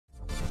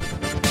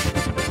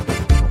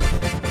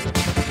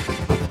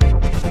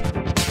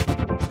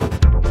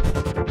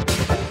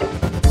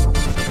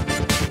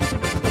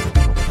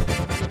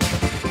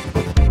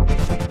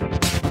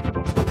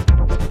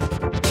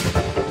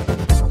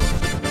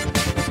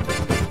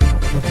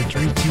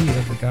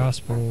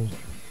gospel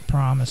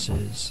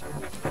promises.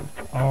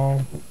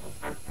 All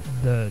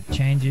the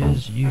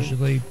changes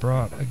usually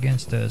brought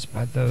against us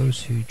by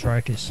those who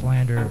try to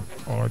slander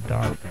our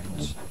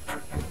doctrines.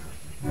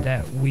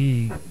 That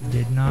we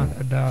did not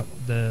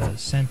adopt the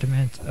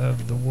sentiments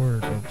of the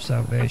word of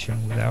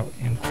salvation without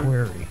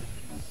inquiry.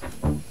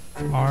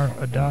 Our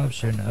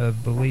adoption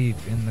of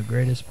belief in the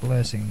greatest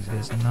blessings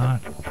is not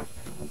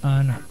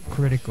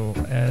uncritical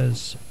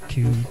as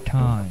to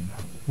time.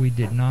 We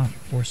did not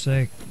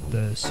forsake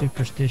the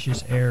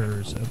superstitious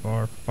errors of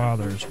our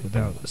fathers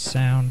without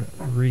sound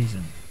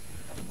reason.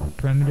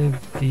 Primitive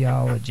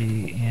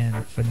theology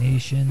and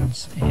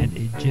Phoenicians and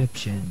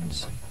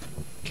Egyptians,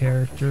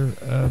 character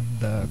of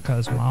the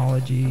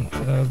cosmology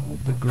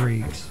of the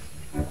Greeks,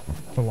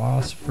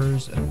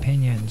 philosophers'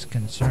 opinions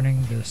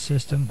concerning the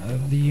system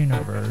of the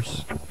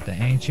universe. The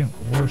ancient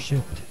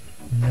worshipped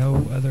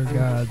no other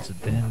gods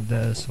than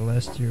the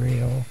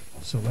celestial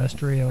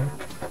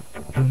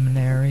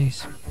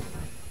luminaries,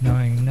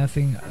 knowing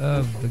nothing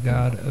of the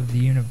God of the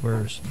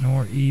universe,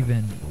 nor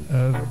even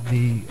of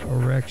the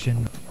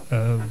erection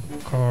of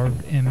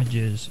carved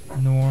images,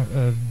 nor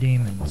of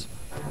demons.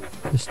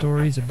 The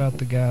stories about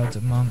the gods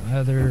among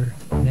other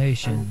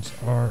nations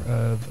are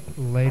of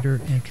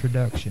later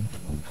introduction.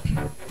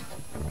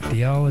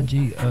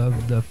 Theology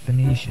of the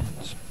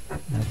Phoenicians.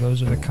 Now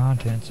those are the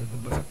contents of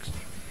the books.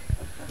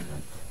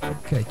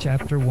 Okay,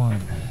 chapter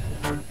 1.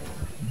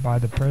 By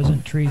the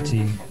present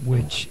treatise,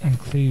 which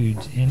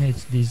includes in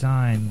its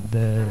design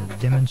the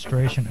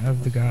demonstration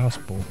of the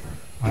gospel,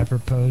 I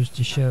propose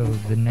to show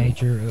the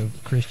nature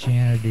of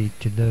Christianity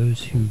to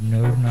those who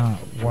know not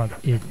what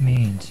it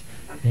means.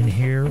 And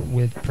here,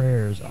 with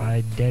prayers,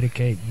 I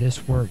dedicate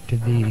this work to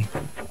thee,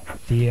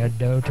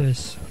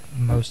 Theodotus,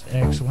 most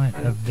excellent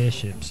of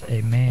bishops,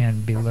 a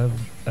man beloved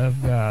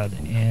of God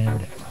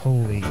and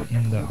holy,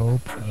 in the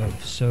hope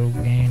of so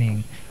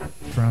gaining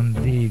from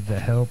thee the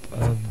help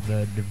of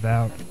the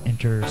devout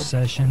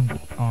intercession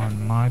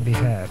on my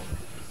behalf,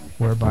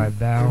 whereby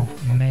thou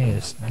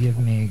mayest give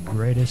me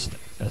greatest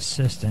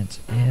assistance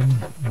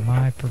in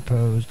my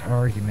proposed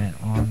argument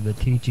on the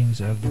teachings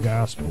of the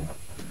gospel.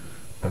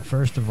 But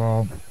first of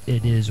all,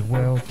 it is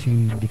well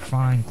to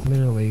define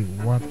clearly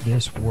what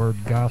this word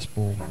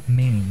gospel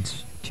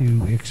means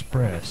to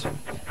express.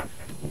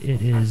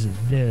 It is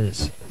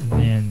this,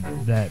 then,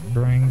 that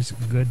brings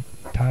good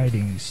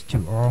tidings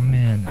to all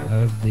men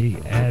of the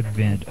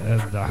advent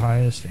of the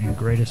highest and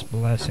greatest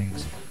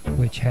blessings,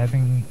 which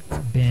having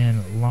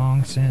been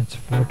long since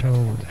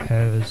foretold,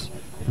 has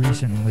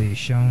recently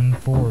shone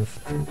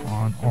forth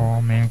on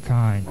all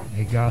mankind,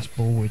 a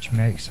gospel which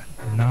makes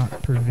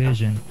not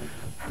provision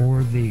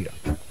for the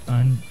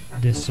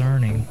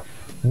undiscerning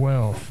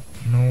wealth,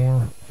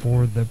 nor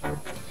for the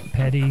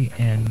petty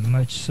and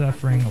much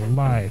suffering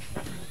life,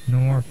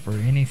 nor for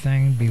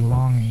anything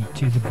belonging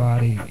to the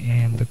body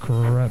and the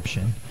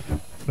corruption,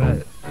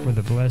 but for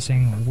the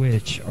blessings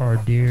which are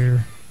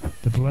dear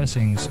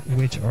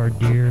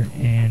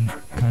and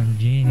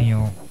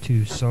congenial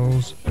to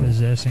souls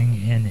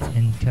possessing an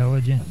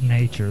intelligent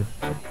nature,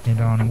 and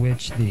on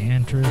which the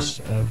interests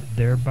of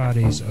their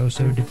bodies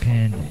also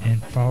depend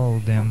and follow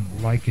them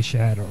like a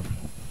shadow.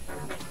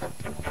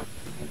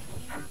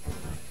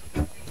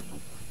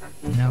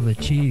 Now the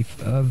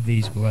chief of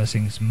these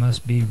blessings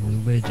must be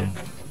religion,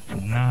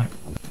 not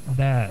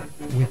that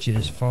which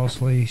is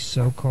falsely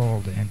so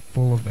called and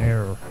full of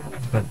error,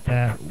 but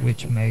that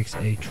which makes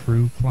a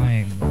true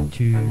claim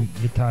to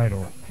the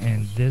title,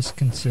 and this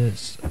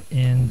consists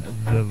in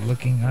the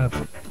looking up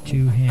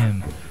to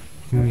him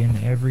who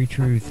in every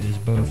truth is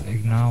both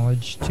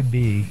acknowledged to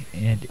be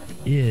and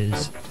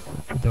is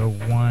the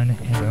one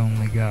and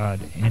only God,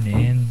 and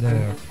in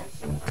the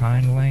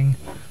kindling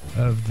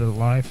of the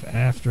life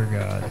after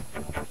God,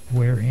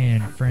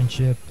 wherein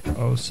friendship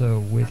also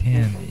with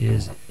him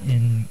is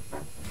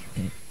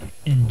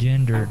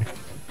engendered,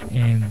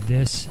 and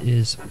this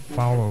is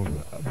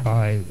followed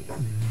by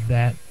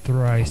that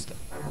thrice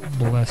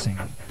blessing,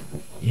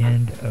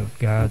 end of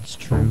God's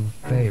true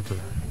favor,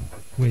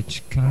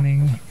 which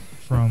coming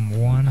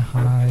from one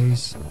high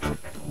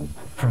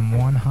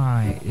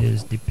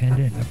is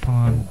dependent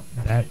upon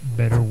that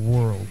better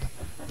world,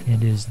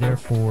 and is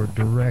therefore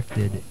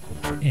directed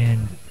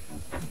and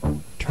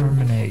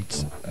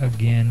terminates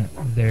again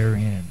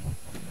therein.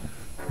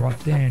 What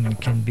then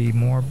can be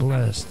more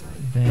blessed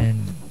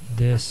than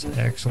this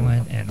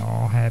excellent and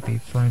all-happy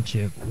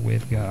friendship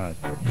with God?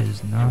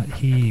 Is not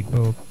he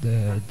both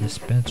the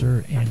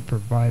dispenser and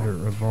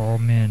provider of all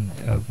men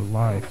of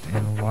life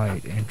and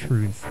light and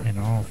truth and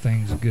all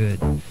things good?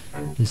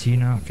 Does he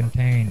not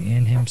contain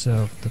in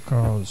himself the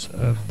cause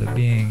of the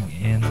being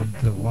and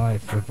the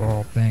life of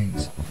all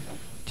things?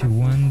 To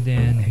one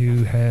then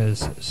who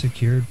has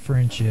secured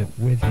friendship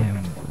with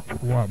him,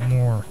 what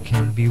more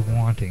can be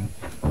wanting?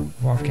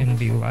 What can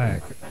be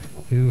lack?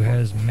 Who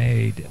has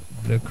made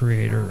the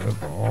Creator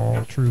of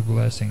all true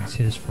blessings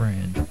his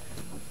friend?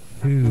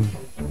 Who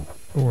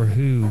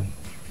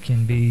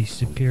can be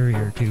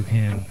superior to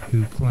him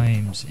who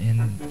claims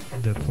in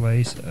the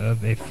place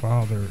of a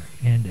father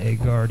and a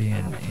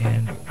guardian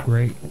and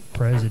great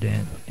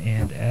president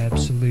and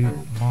absolute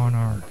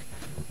monarch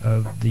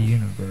of the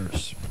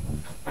universe?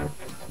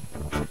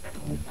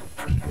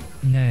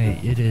 Nay,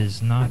 it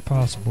is not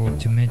possible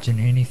to mention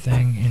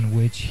anything in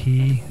which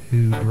he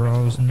who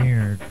draws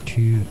near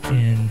to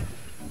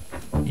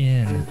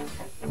in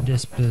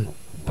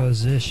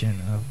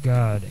disposition of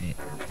God,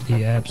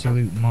 the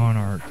absolute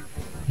monarch,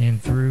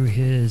 and through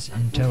his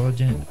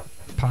intelligent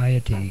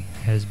piety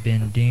has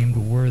been deemed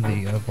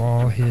worthy of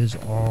all his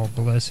all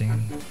blessed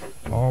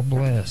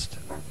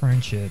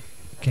friendship,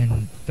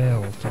 can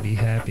fail to be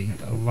happy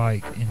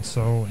alike in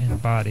soul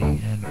and body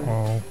and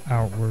all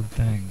outward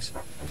things.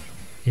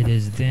 It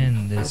is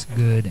then this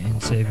good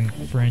and saving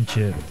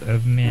friendship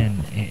of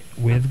men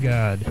with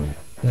God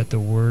that the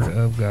Word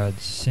of God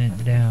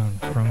sent down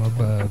from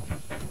above,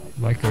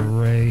 like a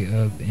ray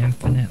of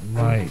infinite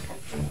light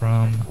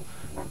from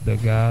the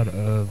God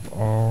of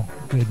all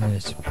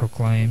goodness,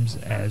 proclaims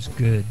as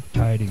good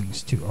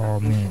tidings to all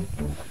men,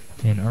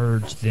 and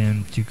urge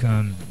them to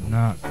come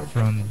not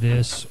from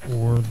this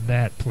or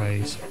that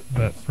place,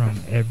 but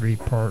from every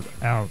part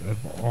out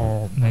of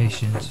all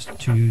nations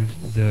to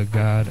the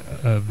God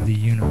of the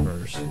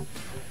universe,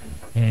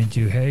 and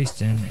to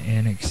hasten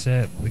and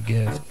accept the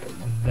gift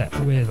that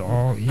with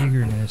all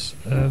eagerness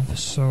of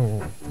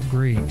soul,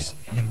 Greeks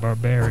and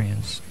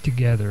barbarians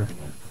together,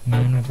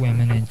 men,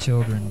 women, and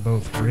children,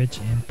 both rich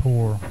and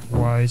poor,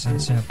 wise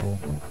and simple,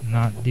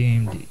 not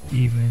deemed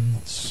even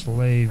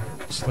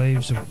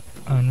slaves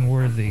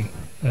unworthy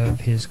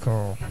of his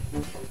call.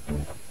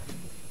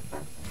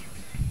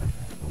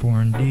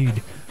 For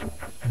indeed,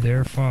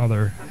 their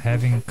Father,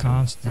 having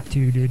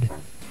constituted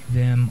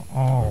them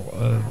all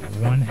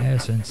of one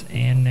essence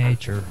and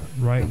nature,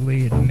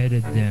 rightly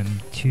admitted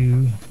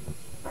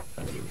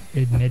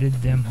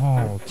them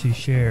all to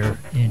share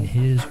in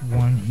his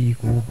one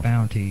equal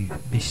bounty,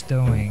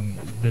 bestowing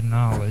the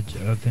knowledge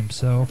of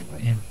himself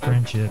and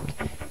friendship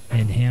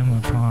in him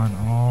upon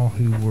all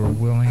who were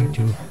willing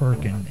to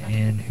hearken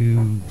and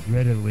who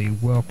readily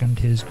welcomed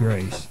his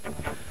grace.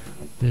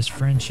 This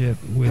friendship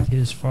with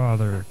his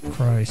Father,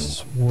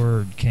 Christ's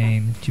word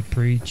came to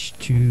preach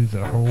to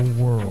the whole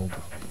world,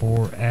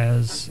 for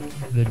as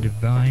the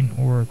divine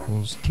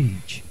oracles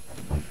teach,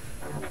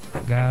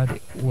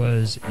 God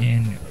was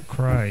in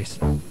Christ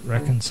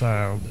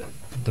reconciled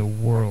the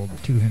world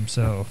to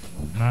himself,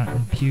 not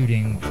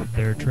imputing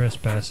their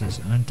trespasses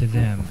unto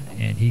them,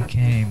 and he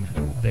came,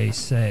 they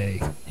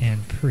say,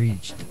 and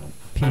preached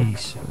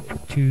peace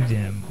to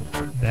them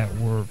that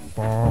were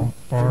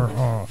far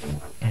off,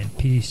 and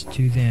peace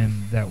to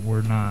them that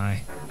were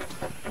nigh.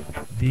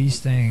 These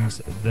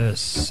things the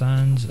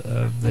sons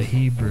of the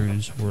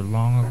Hebrews were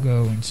long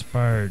ago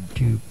inspired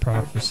to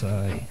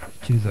prophesy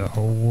to the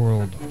whole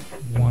world,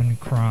 one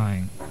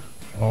crying,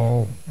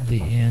 all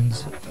the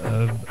ends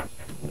of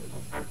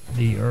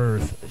the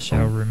earth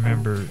shall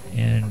remember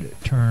and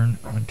turn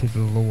unto the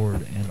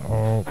Lord, and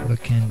all the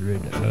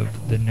kindred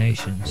of the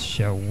nations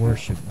shall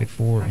worship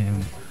before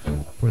him.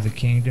 For the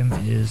kingdom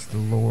is the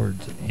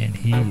Lord's, and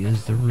he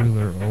is the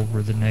ruler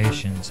over the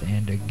nations.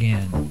 And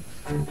again,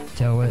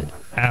 tell it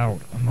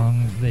out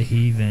among the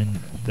heathen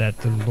that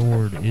the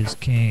Lord is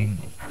king,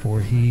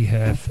 for he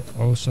hath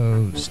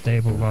also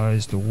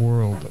stabilized the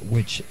world,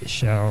 which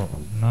shall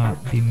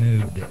not be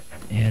moved.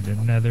 And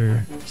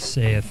another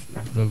saith,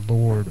 the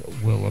Lord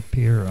will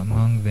appear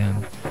among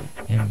them,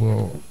 and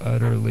will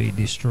utterly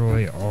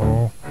destroy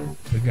all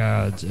the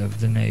gods of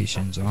the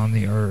nations on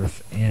the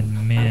earth,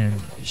 and men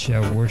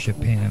shall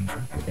worship him,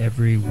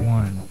 every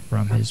one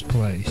from his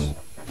place.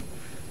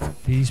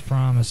 These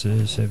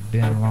promises have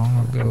been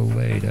long ago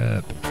laid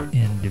up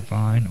in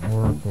divine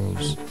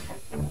oracles,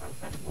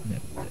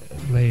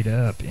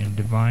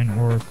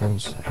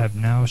 have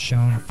now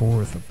shone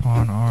forth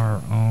upon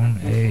our own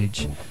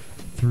age,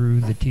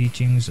 through the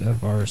teachings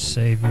of our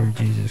Savior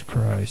Jesus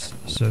Christ,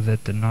 so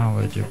that the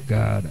knowledge of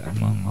God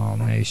among all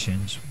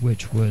nations,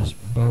 which was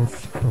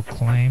both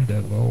proclaimed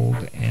of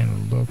old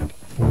and looked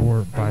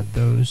for by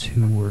those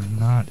who were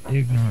not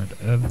ignorant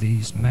of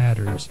these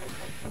matters,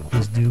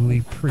 is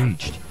duly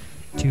preached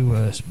to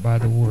us by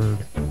the Word,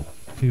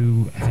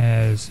 who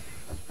has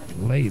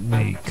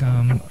lately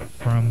come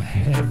from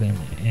heaven,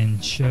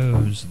 and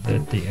shows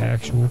that the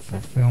actual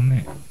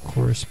fulfillment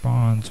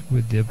corresponds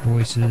with the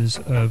voices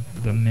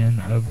of the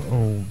men of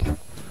old.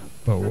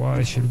 But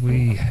why should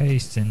we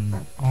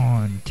hasten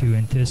on to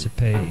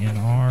anticipate in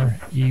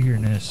our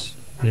eagerness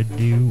the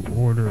due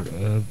order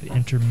of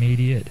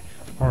intermediate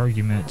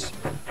arguments,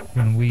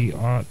 when we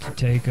ought to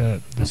take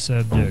up the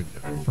subject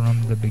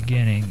from the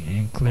beginning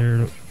and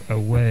clear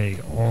away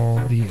all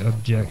the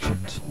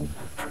objections?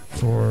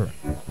 For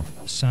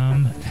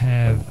some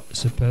have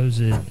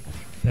supposed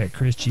that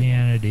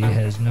Christianity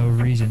has no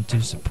reason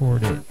to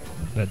support it,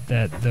 but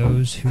that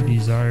those who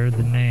desire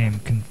the name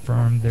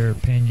confirm their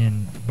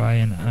opinion by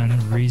an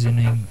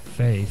unreasoning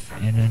faith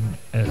and an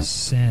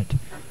assent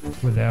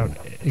without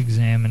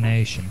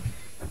examination.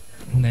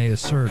 And they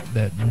assert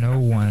that no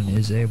one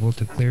is able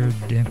to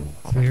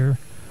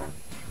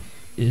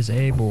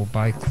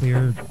by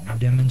clear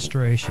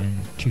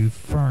demonstration to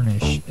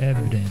furnish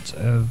evidence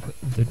of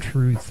the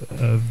truth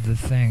of the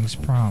things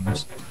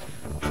promised,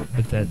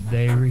 but that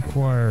they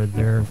require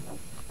their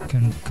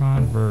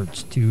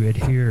converts to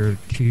adhere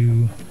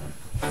to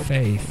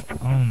faith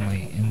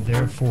only, and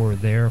therefore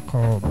they are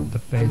called the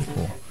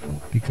faithful,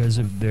 because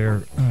of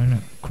their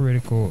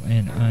uncritical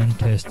and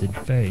untested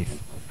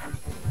faith.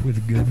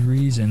 With good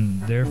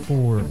reason,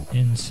 therefore,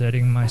 in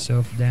setting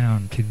myself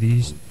down to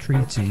these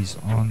treatises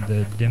on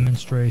the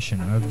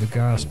demonstration of the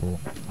gospel,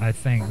 I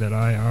think that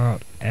I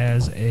ought,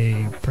 as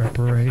a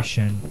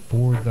preparation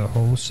for the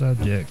whole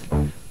subject,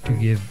 to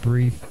give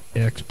brief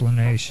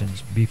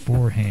explanations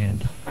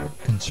beforehand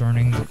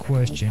concerning the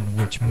question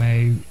which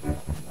may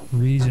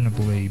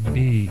reasonably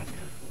be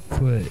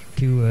put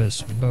to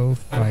us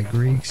both by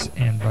Greeks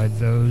and by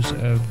those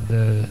of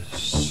the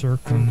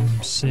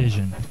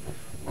circumcision,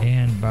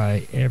 and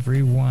by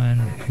every one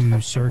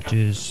who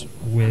searches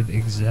with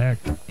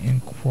exact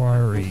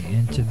inquiry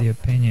into the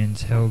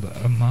opinions held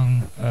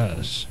among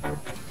us.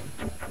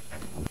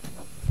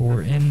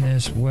 For in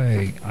this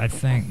way, I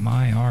think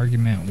my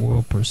argument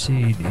will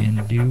proceed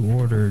in due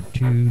order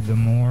to the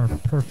more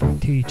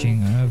perfect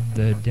teaching of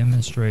the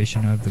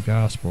demonstration of the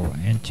gospel,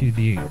 and to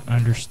the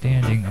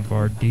understanding of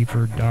our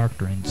deeper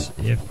doctrines,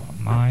 if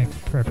my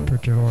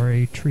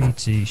preparatory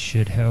treatise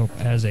should help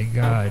as a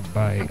guide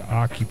by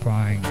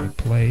occupying the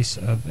place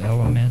of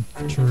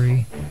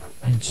elementary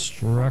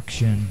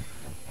instruction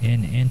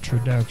in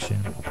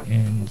introduction,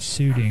 and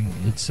suiting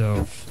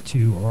itself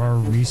to our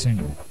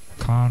recent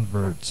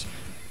converts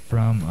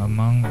from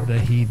among the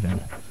heathen.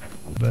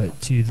 But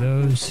to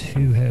those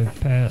who have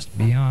passed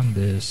beyond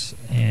this,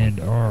 and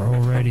are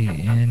already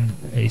in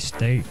a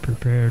state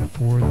prepared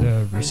for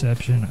the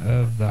reception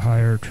of the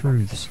higher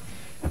truths,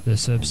 the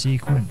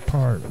subsequent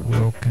part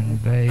will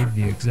convey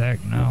the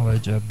exact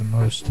knowledge of the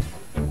most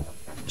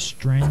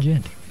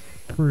stringent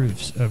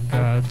proofs of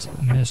God's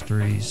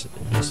mysteries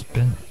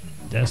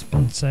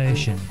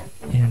dispensation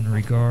in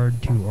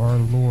regard to our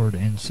Lord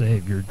and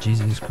Savior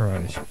Jesus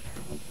Christ.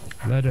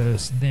 Let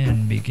us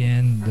then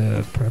begin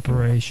the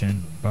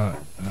preparation by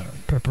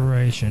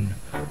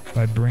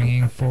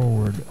bringing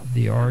forward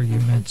the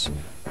arguments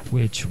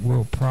which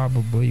will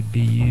probably be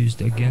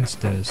used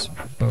against us,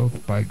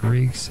 both by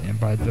Greeks and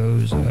by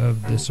those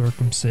of the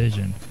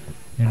circumcision,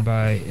 and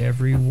by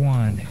every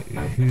one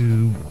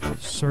who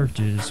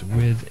searches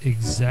with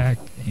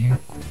exact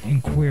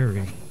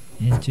inquiry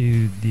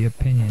into the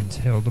opinions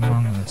held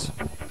among us.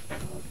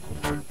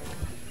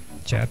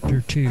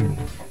 Chapter 2.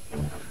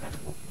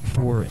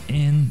 For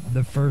in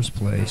the first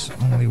place,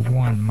 only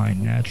one might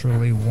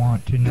naturally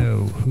want to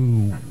know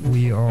who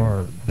we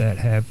are that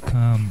have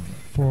come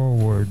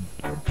forward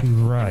to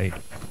write.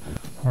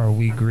 Are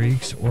we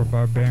Greeks or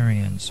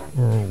barbarians,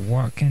 or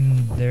what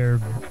can there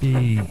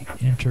be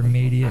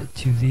intermediate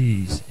to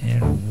these,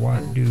 and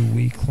what do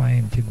we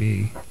claim to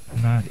be?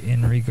 Not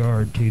in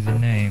regard to the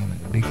name,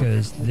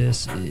 because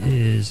this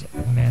is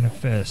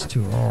manifest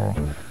to all,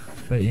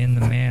 but in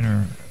the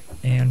manner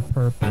and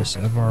purpose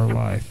of our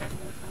life.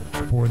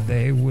 For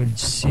they would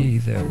see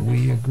that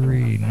we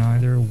agree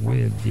neither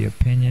with the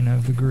opinion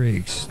of the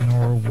Greeks,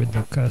 nor with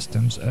the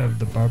customs of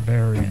the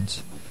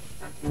barbarians.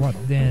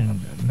 What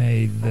then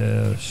may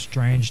the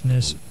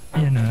strangeness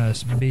in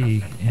us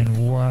be,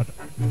 and what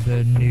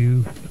the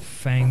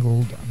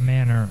new-fangled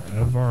manner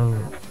of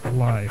our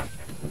life?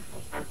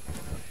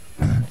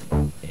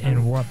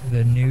 And what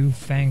the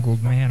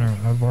new-fangled manner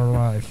of our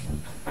life?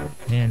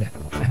 And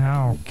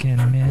how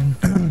can men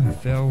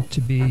fail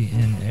to be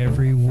in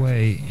every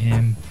way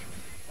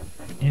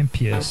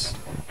impious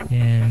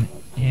and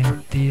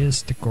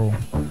atheistical,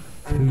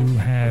 who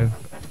have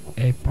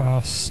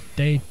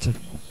apostatized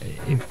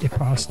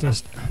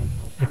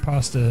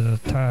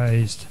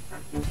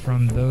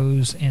from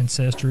those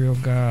ancestral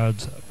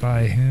gods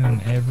by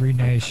whom every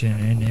nation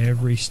and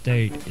every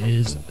state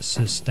is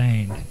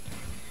sustained?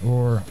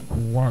 Or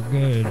what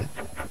good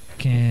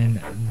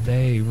can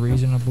they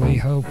reasonably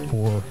hope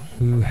for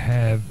who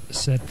have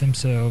set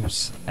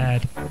themselves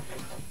at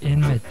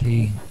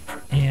enmity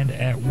and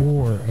at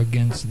war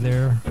against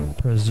their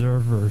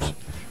preservers,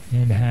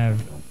 and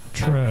have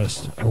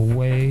thrust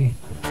away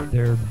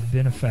their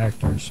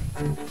benefactors?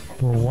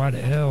 For what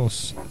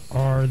else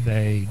are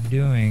they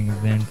doing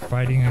than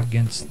fighting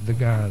against the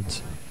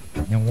gods?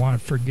 And what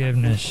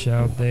forgiveness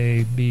shall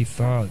they be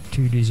thought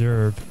to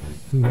deserve,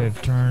 who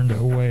have turned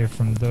away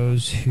from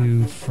those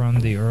who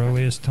from the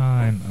earliest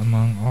time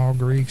among all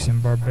Greeks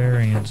and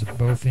barbarians,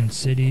 both in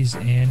cities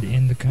and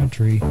in the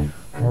country,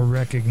 are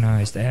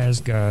recognized as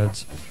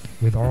gods,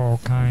 with all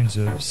kinds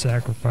of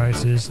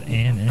sacrifices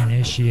and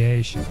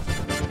initiation?